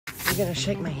gonna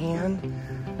shake my hand.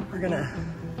 We're gonna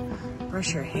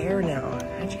brush your hair now.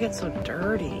 How'd you get so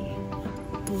dirty?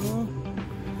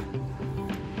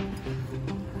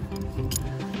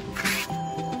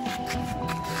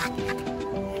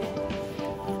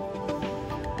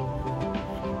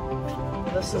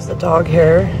 This is the dog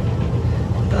hair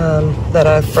that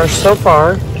I've brushed so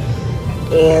far,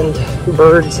 and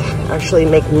birds actually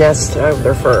make nests out of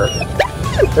their fur.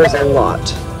 There's a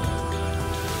lot.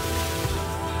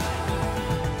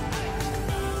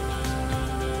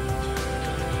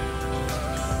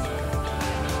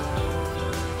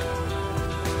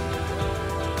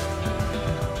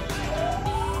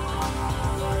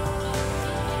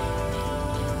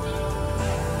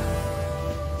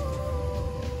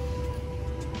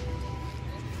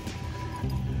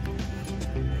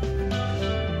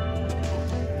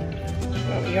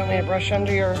 You want me to brush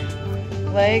under your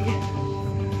leg?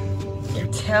 Your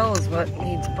tail is what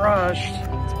needs brushed.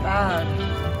 It's bad.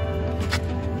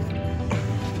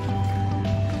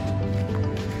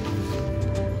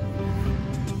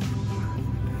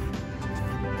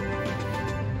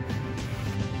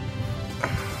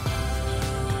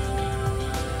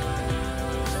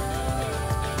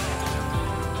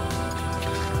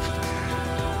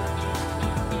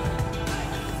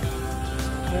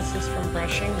 This is from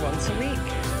brushing once a week.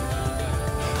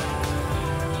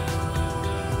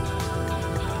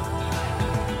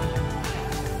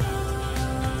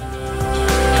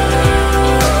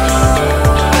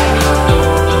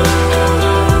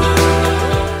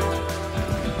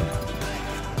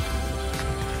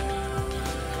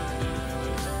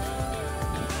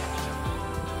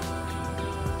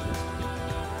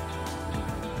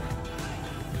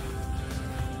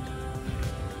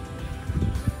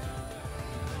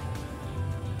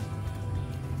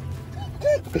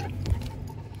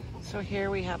 So here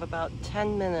we have about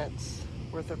 10 minutes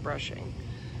worth of brushing,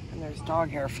 and there's dog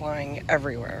hair flying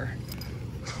everywhere.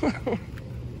 And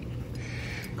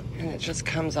it just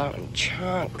comes out in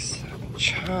chunks, and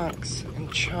chunks,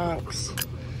 and chunks.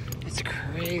 It's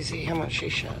crazy how much she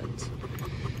sheds.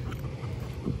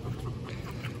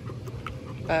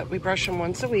 But we brush him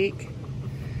once a week,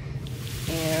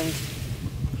 and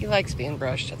he likes being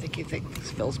brushed. I think he thinks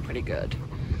this feels pretty good.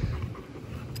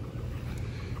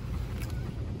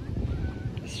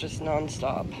 Just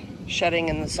non-stop shedding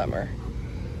in the summer.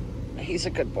 He's a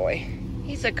good boy.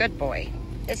 He's a good boy.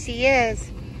 Yes, he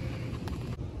is.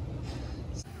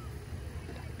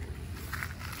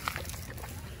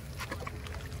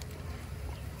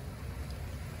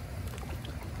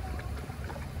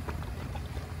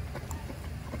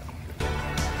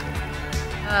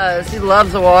 He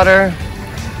loves the water.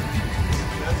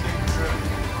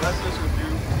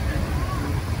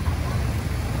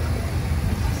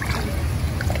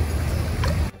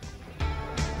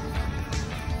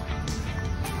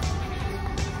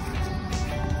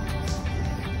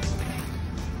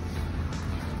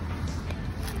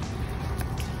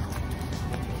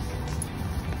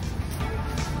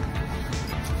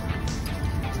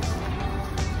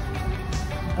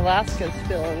 Alaska's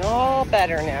feeling all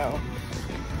better now.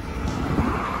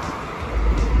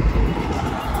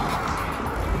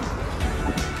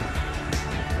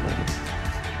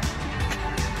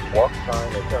 Walk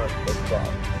time return to the spot.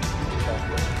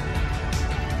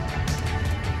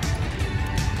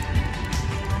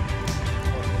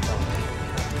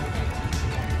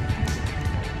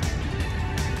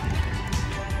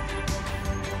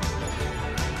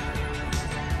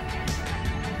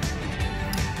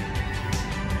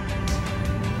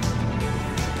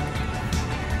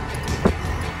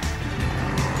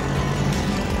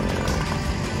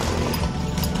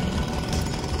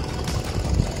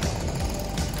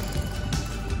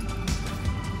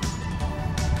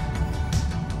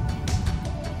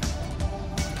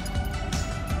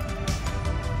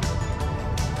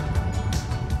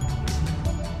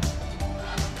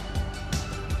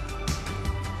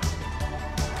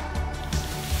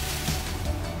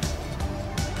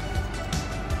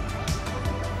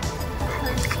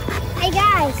 Hey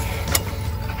guys,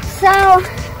 so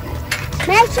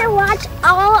make sure to watch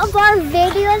all of our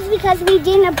videos because we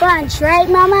did a bunch, right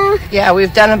Mama? Yeah,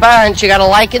 we've done a bunch. You gotta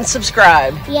like and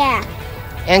subscribe. Yeah.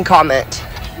 And comment.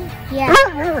 Yeah.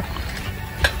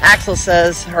 Axel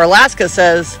says, or Alaska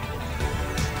says,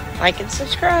 like and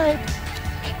subscribe.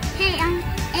 Hey,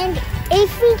 and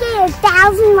if we get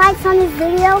 1,000 likes on this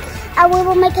video, we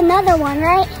will make another one,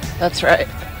 right? That's right.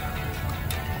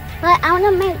 But I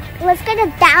want to let's get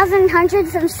 1,100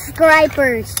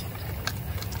 subscribers.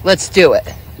 Let's do it.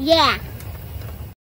 Yeah.